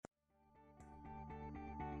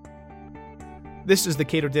This is the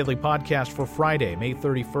Cato Daily Podcast for Friday, May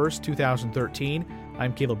 31st, 2013.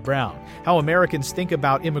 I'm Caleb Brown. How Americans think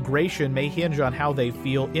about immigration may hinge on how they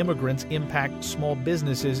feel immigrants impact small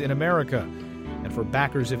businesses in America. And for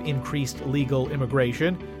backers of increased legal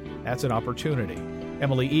immigration, that's an opportunity.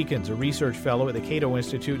 Emily Ekins, a research fellow at the Cato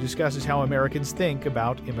Institute, discusses how Americans think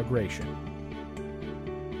about immigration.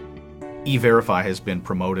 E-Verify has been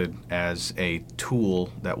promoted as a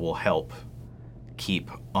tool that will help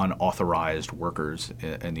keep unauthorized workers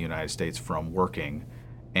in the United States from working.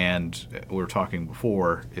 And we were talking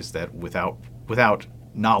before is that without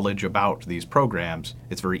knowledge about these programs,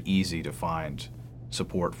 it's very easy to find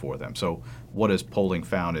support for them. So what has polling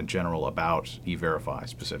found in general about E-Verify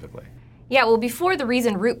specifically? Yeah, well, before the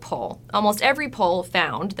Reason Root poll, almost every poll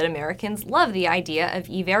found that Americans love the idea of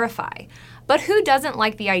E-Verify. But who doesn't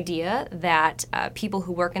like the idea that people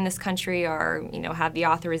who work in this country have the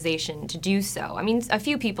authorization to do so? I mean, a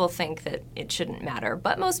few people think that it shouldn't matter,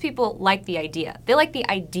 but most people like the idea. They like the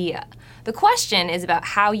idea. The question is about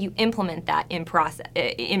how you implement that in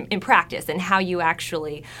practice and how you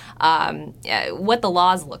actually, what the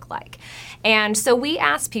laws look like. And so we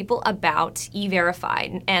asked people about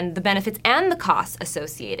E-Verify and the benefits and the costs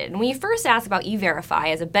associated. And when you first ask about E-Verify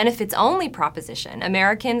as a benefits-only proposition,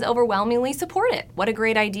 Americans overwhelmingly support it. What a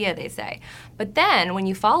great idea, they say. But then when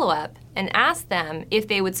you follow up and ask them if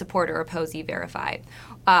they would support or oppose E-Verify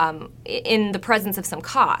in the presence of some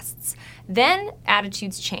costs, then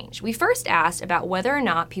attitudes change. We first asked about whether or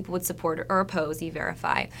not people would support or oppose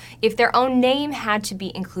E-Verify if their own name had to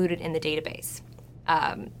be included in the database.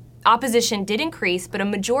 Opposition did increase, but a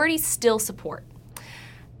majority still support.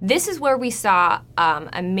 This is where we saw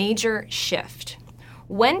a major shift.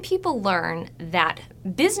 When people learn that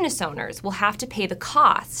business owners will have to pay the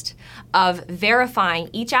cost of verifying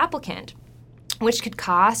each applicant, which could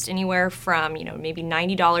cost anywhere from maybe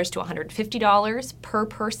 $90 to $150 per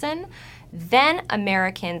person, then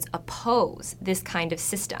Americans oppose this kind of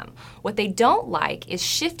system. What they don't like is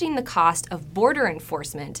shifting the cost of border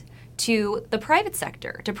enforcement to the private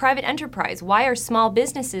sector, to private enterprise. Why are small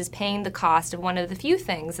businesses paying the cost of one of the few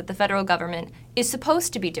things that the federal government is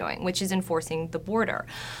supposed to be doing, which is enforcing the border?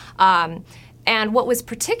 And what was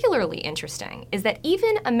particularly interesting is that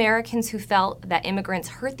even Americans who felt that immigrants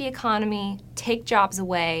hurt the economy, take jobs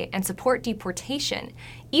away, and support deportation,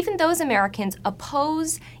 even those Americans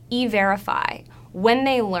oppose E-Verify when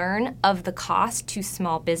they learn of the cost to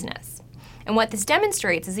small business. And what this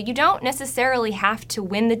demonstrates is that you don't necessarily have to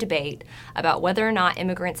win the debate about whether or not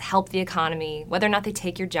immigrants help the economy, whether or not they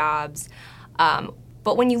take your jobs.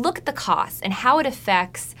 But when you look at the costs and how it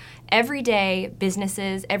affects everyday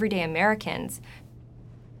businesses, everyday Americans,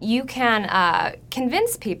 you can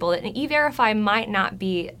convince people that an E-Verify might not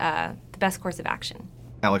be the best course of action.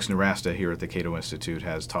 Alex Nowrasteh here at the Cato Institute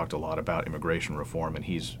has talked a lot about immigration reform, and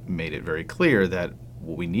he's made it very clear that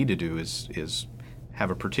what we need to do is have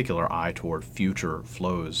a particular eye toward future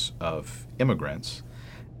flows of immigrants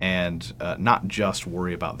and not just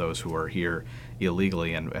worry about those who are here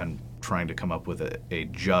illegally and trying to come up with a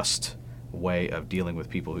just way of dealing with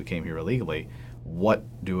people who came here illegally. What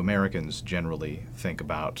do Americans generally think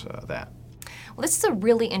about that? Well, this is a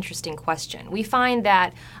really interesting question. We find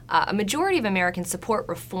that a majority of Americans support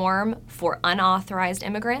reform for unauthorized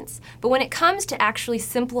immigrants, but when it comes to actually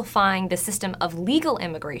simplifying the system of legal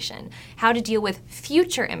immigration, how to deal with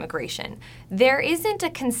future immigration, there isn't a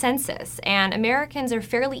consensus, and Americans are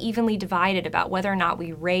fairly evenly divided about whether or not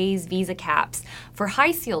we raise visa caps for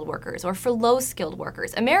high-skilled workers or for low-skilled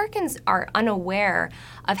workers. Americans are unaware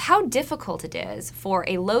of how difficult it is for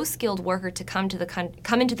a low-skilled worker to come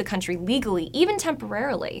into the country legally, even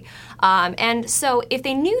temporarily. And so if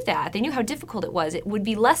they knew that, they knew how difficult it was, it would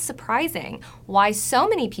be less surprising why so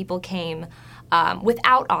many people came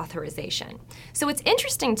without authorization. So what's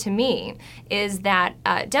interesting to me is that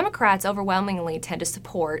Democrats overwhelmingly tend to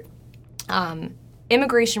support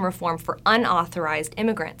immigration reform for unauthorized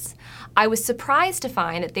immigrants. I was surprised to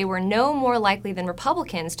find that they were no more likely than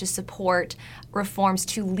Republicans to support reforms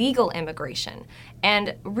to legal immigration.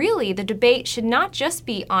 And really, the debate should not just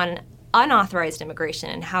be on unauthorized immigration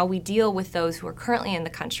and how we deal with those who are currently in the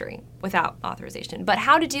country without authorization, but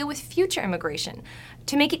how to deal with future immigration,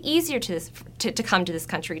 to make it easier to come to this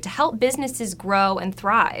country, to help businesses grow and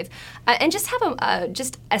thrive, and just have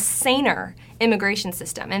a saner immigration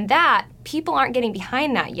system. And that, people aren't getting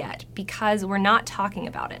behind that yet because we're not talking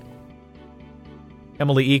about it.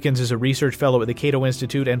 Emily Ekins is a research fellow at the Cato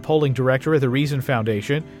Institute and polling director at the Reason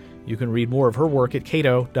Foundation. You can read more of her work at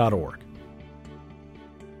cato.org.